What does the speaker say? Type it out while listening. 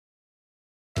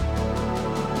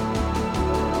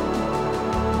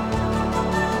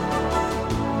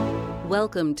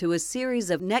Welcome to a series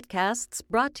of netcasts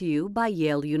brought to you by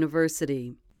Yale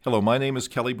University. Hello, my name is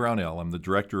Kelly Brownell. I'm the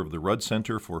director of the Rudd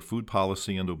Center for Food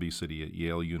Policy and Obesity at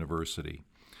Yale University.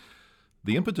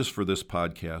 The impetus for this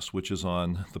podcast, which is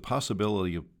on the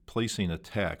possibility of placing a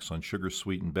tax on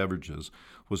sugar-sweetened beverages,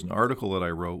 was an article that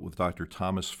I wrote with Dr.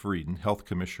 Thomas Frieden, Health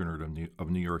Commissioner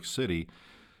of New York City,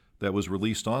 that was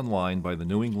released online by the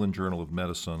New England Journal of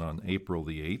Medicine on April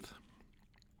the 8th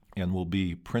and will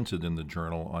be printed in the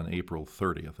journal on April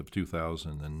 30th of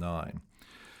 2009.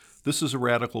 This is a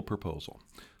radical proposal.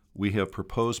 We have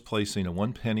proposed placing a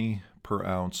 1 penny per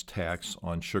ounce tax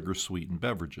on sugar-sweetened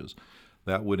beverages.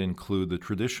 That would include the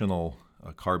traditional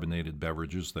carbonated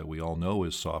beverages that we all know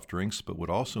as soft drinks, but would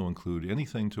also include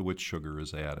anything to which sugar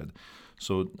is added.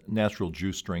 So natural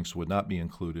juice drinks would not be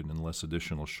included unless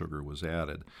additional sugar was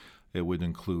added. It would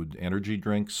include energy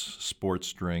drinks,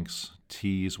 sports drinks,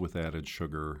 teas with added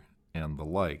sugar, and the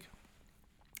like.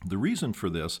 The reason for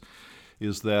this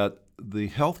is that the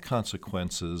health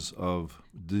consequences of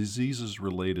diseases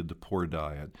related to poor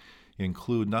diet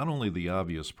include not only the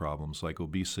obvious problems like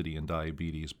obesity and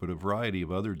diabetes, but a variety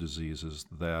of other diseases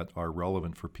that are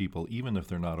relevant for people even if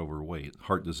they're not overweight,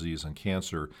 heart disease and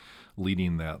cancer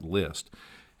leading that list.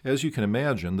 As you can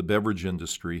imagine, the beverage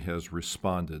industry has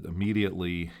responded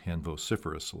immediately and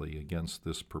vociferously against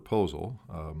this proposal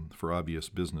for obvious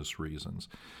business reasons.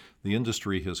 The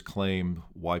industry has claimed,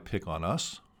 why pick on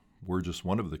us? We're just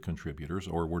one of the contributors,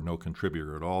 or we're no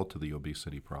contributor at all to the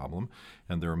obesity problem,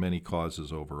 and there are many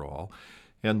causes overall.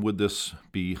 And would this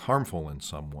be harmful in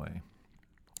some way?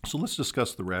 So let's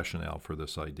discuss the rationale for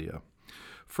this idea.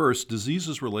 First,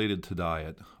 diseases related to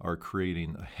diet are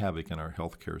creating a havoc in our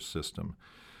healthcare system.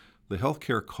 The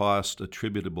healthcare cost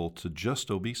attributable to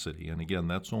just obesity, and again,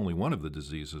 that's only one of the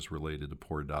diseases related to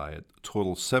poor diet,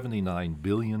 totals $79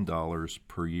 billion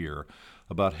per year.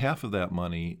 About half of that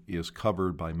money is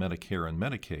covered by Medicare and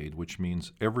Medicaid, which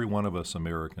means every one of us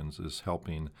Americans is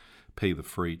helping pay the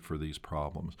freight for these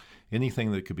problems.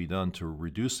 Anything that could be done to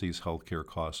reduce these healthcare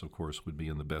costs, of course, would be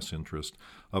in the best interest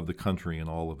of the country and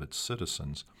all of its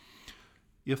citizens.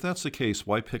 If that's the case,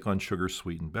 why pick on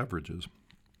sugar-sweetened beverages?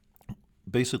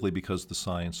 Basically because the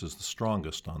science is the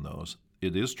strongest on those.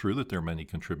 It is true that there are many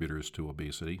contributors to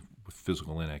obesity, with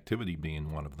physical inactivity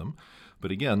being one of them.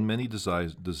 But again, many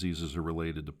diseases are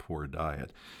related to poor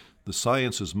diet. The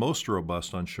science is most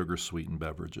robust on sugar-sweetened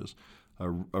beverages.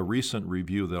 A recent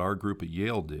review that our group at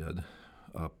Yale did,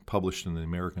 published in the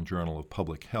American Journal of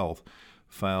Public Health,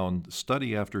 found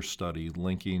study after study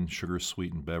linking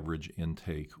sugar-sweetened beverage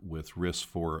intake with risks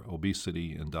for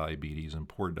obesity and diabetes and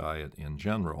poor diet in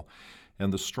general.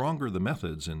 And the stronger the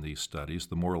methods in these studies,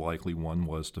 the more likely one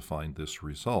was to find this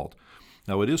result.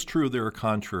 Now, it is true there are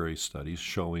contrary studies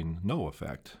showing no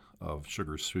effect of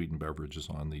sugar-sweetened beverages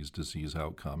on these disease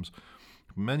outcomes.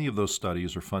 Many of those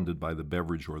studies are funded by the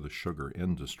beverage or the sugar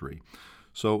industry.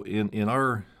 So in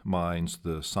our minds,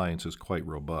 the science is quite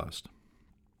robust.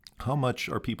 How much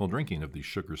are people drinking of these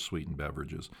sugar-sweetened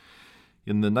beverages?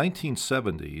 In the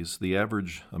 1970s, the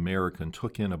average American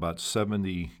took in about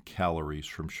 70 calories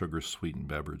from sugar-sweetened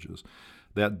beverages.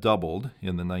 That doubled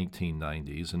in the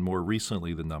 1990s, and more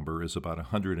recently the number is about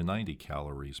 190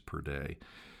 calories per day.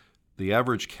 The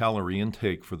average calorie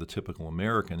intake for the typical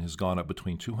American has gone up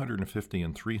between 250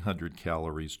 and 300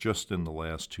 calories just in the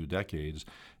last 2 decades,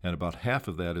 and about half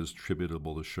of that is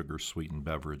attributable to sugar-sweetened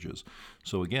beverages.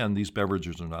 So again, these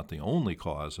beverages are not the only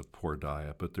cause of poor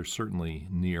diet, but they're certainly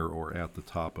near or at the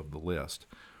top of the list.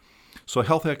 So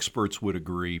health experts would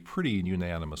agree pretty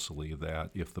unanimously that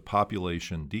if the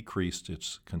population decreased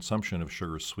its consumption of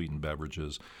sugar-sweetened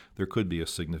beverages, there could be a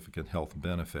significant health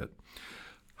benefit.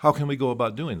 How can we go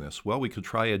about doing this? Well, we could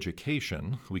try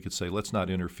education. We could say, let's not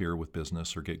interfere with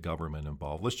business or get government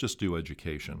involved. Let's just do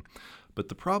education. But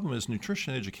the problem is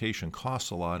nutrition education costs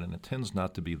a lot, and it tends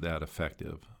not to be that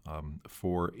effective.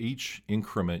 For each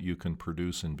increment you can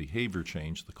produce in behavior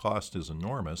change, the cost is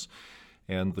enormous.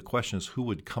 And the question is, who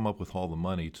would come up with all the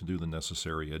money to do the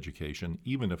necessary education,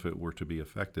 even if it were to be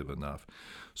effective enough?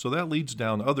 So that leads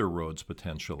down other roads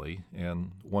potentially,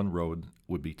 and one road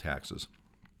would be taxes.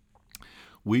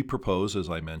 We propose, as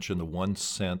I mentioned, a 1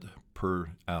 cent per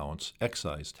ounce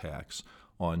excise tax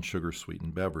on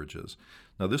sugar-sweetened beverages.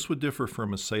 Now, this would differ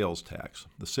from a sales tax.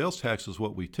 The sales tax is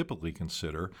what we typically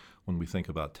consider when we think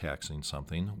about taxing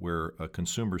something, where a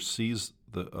consumer sees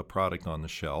a product on the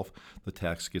shelf, the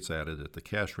tax gets added at the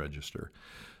cash register.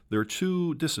 There are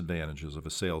 2 disadvantages of a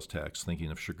sales tax,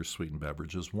 thinking of sugar-sweetened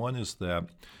beverages. One is that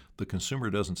the consumer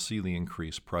doesn't see the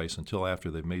increased price until after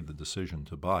they've made the decision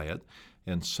to buy it.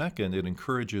 And second, it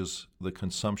encourages the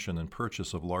consumption and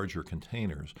purchase of larger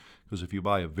containers, because if you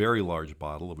buy a very large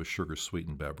bottle of a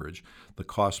sugar-sweetened beverage, the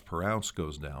cost per ounce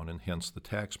goes down, and hence the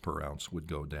tax per ounce would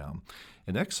go down.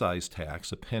 An excise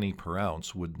tax, a penny per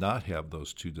ounce, would not have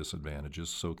those two disadvantages,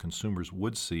 so consumers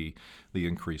would see the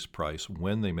increased price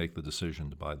when they make the decision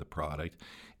to buy the product,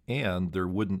 and there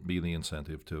wouldn't be the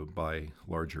incentive to buy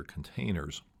larger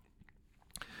containers.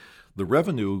 The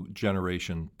revenue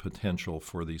generation potential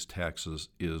for these taxes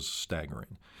is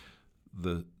staggering.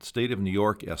 The state of New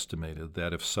York estimated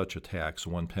that if such a tax,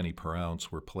 1 penny per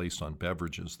ounce, were placed on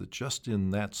beverages, that just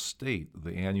in that state,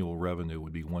 the annual revenue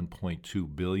would be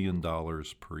 $1.2 billion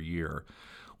per year.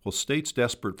 Well, states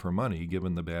desperate for money,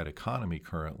 given the bad economy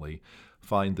currently,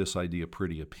 find this idea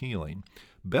pretty appealing.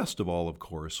 Best of all, of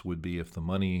course, would be if the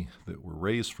money that were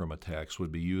raised from a tax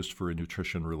would be used for a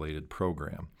nutrition-related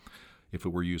program. If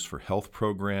it were used for health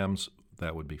programs,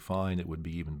 that would be fine. It would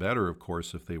be even better, of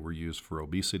course, if they were used for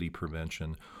obesity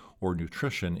prevention or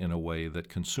nutrition in a way that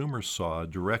consumers saw a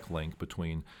direct link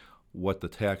between what the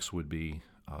tax would be,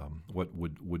 what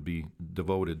would be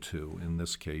devoted to, in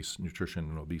this case, nutrition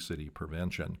and obesity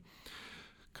prevention.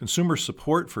 Consumer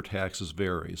support for taxes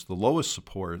varies. The lowest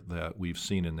support that we've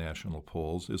seen in national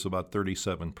polls is about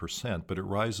 37%, but it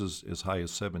rises as high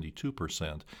as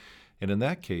 72%. And in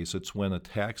that case, it's when a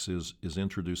tax is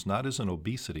introduced not as an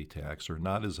obesity tax or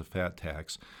not as a fat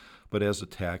tax, but as a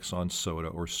tax on soda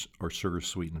or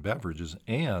sugar-sweetened beverages,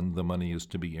 and the money is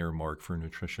to be earmarked for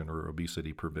nutrition or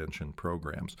obesity prevention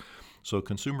programs. So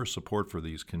consumer support for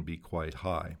these can be quite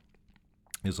high.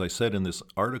 As I said in this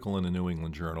article in the New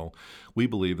England Journal, we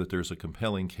believe that there's a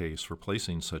compelling case for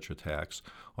placing such a tax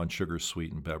on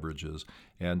sugar-sweetened beverages.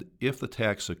 And if the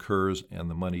tax occurs and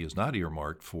the money is not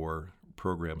earmarked for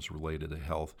programs related to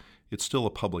health, it's still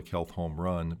a public health home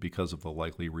run because of the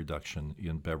likely reduction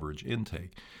in beverage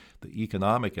intake. The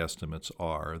economic estimates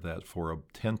are that for a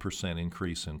 10%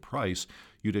 increase in price,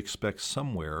 you'd expect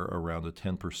somewhere around a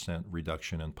 10%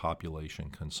 reduction in population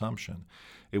consumption.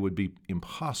 It would be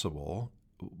impossible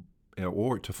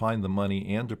or to find the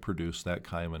money and to produce that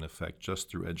kind of an effect just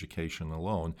through education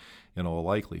alone, in all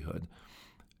likelihood.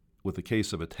 With the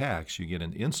case of a tax, you get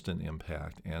an instant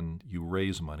impact and you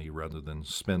raise money rather than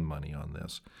spend money on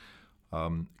this.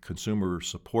 Consumer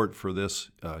support for this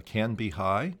can be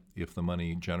high if the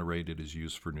money generated is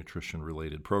used for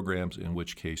nutrition-related programs, in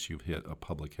which case you've hit a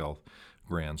public health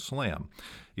grand slam.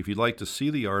 If you'd like to see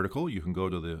the article, you can go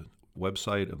to the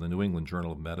website of the New England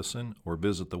Journal of Medicine or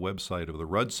visit the website of the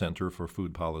Rudd Center for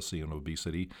Food Policy and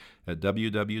Obesity at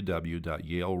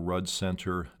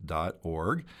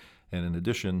www.yaleruddcenter.org. And in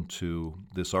addition to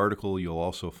this article, you'll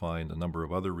also find a number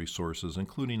of other resources,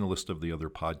 including a list of the other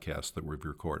podcasts that we've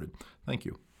recorded. Thank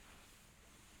you.